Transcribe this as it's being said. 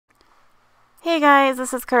Hey guys,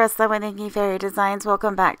 this is Carissa with Inky Fairy Designs.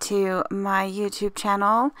 Welcome back to my YouTube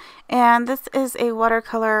channel. And this is a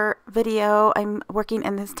watercolor video. I'm working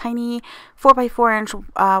in this tiny 4x4 inch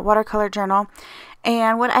watercolor journal.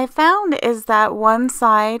 And what I found is that one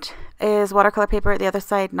side is watercolor paper, the other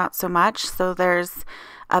side not so much. So there's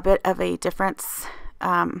a bit of a difference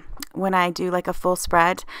when I do like a full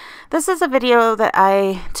spread. This is a video that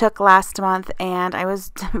I took last month, and I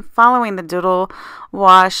was following the doodle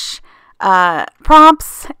wash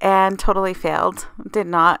prompts and totally failed. Did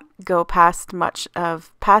not go past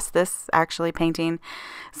this actually painting.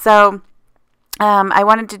 So I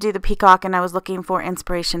wanted to do the Peacock, and I was looking for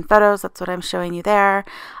inspiration photos. That's what I'm showing you there.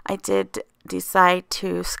 I did decide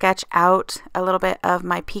to sketch out a little bit of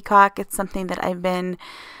my Peacock. It's something that I've been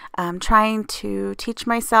trying to teach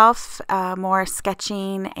myself, more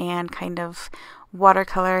sketching and kind of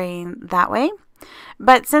watercoloring that way.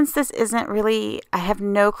 But since this isn't really, I have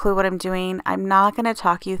no clue what I'm doing, I'm not going to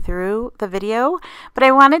talk you through the video, but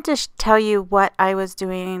I wanted to tell you what I was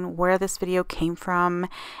doing, where this video came from,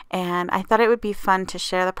 and I thought it would be fun to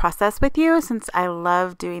share the process with you, since I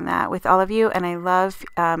love doing that with all of you, and I love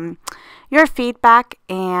your feedback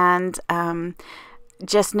and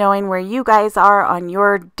just knowing where you guys are on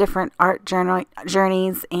your different art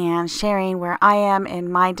journeys and sharing where I am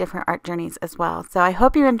in my different art journeys as well. So I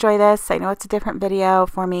hope you enjoy this. I know it's a different video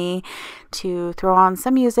for me to throw on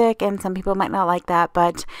some music, and some people might not like that,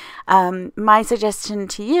 but my suggestion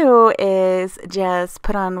to you is just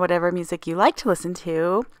put on whatever music you like to listen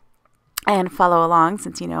to and follow along,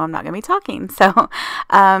 since you know I'm not going to be talking. So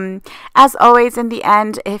as always, in the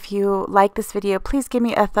end, if you like this video, please give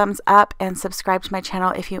me a thumbs up and subscribe to my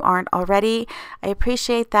channel if you aren't already. I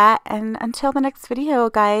appreciate that. And until the next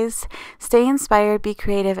video, guys, stay inspired, be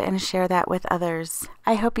creative, and share that with others.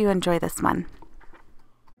 I hope you enjoy this one.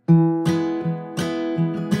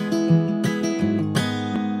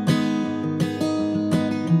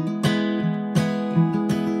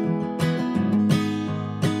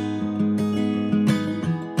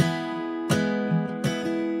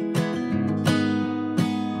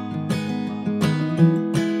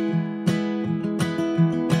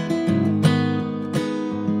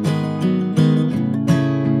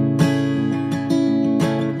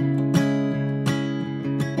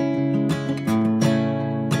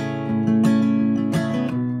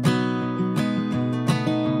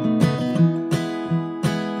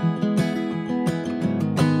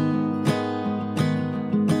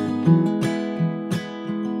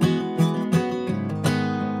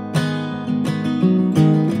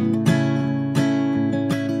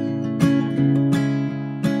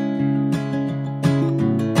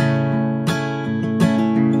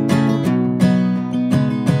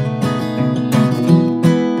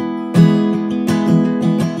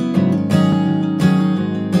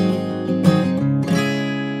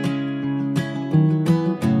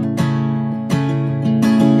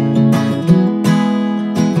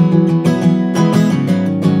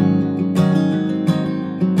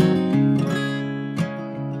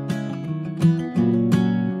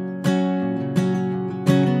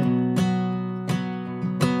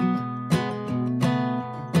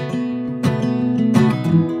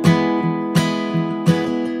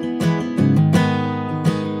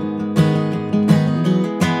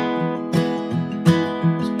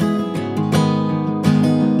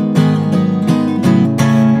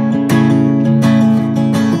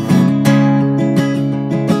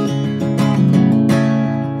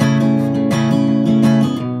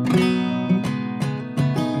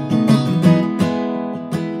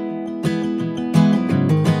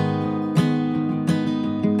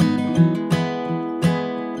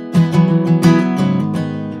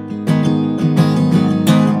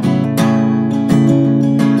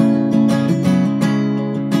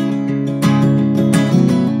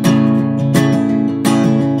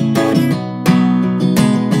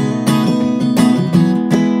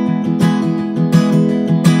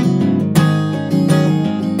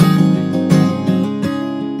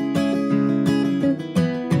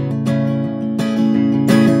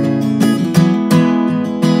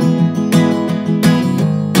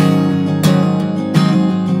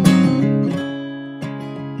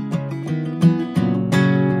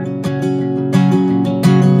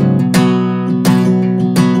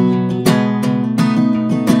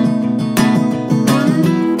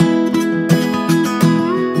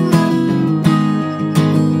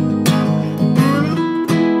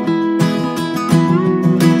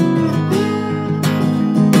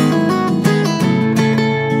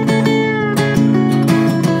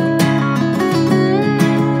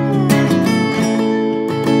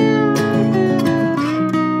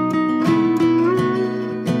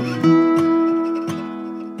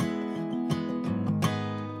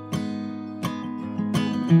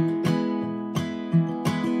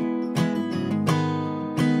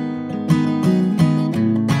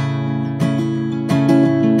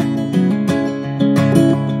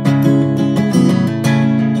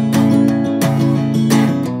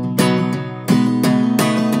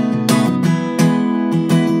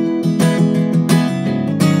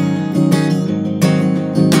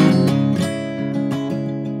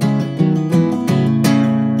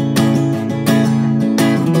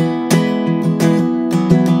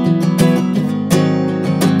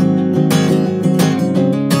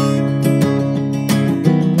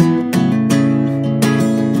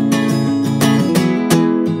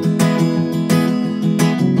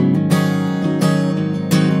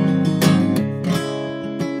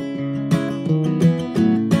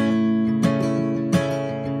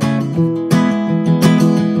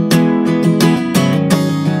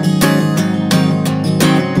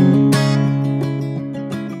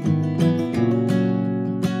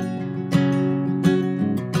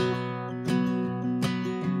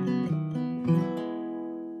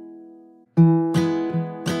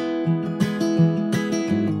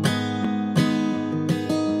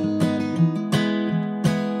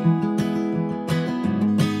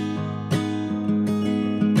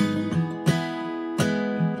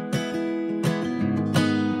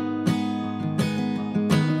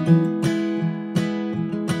 you.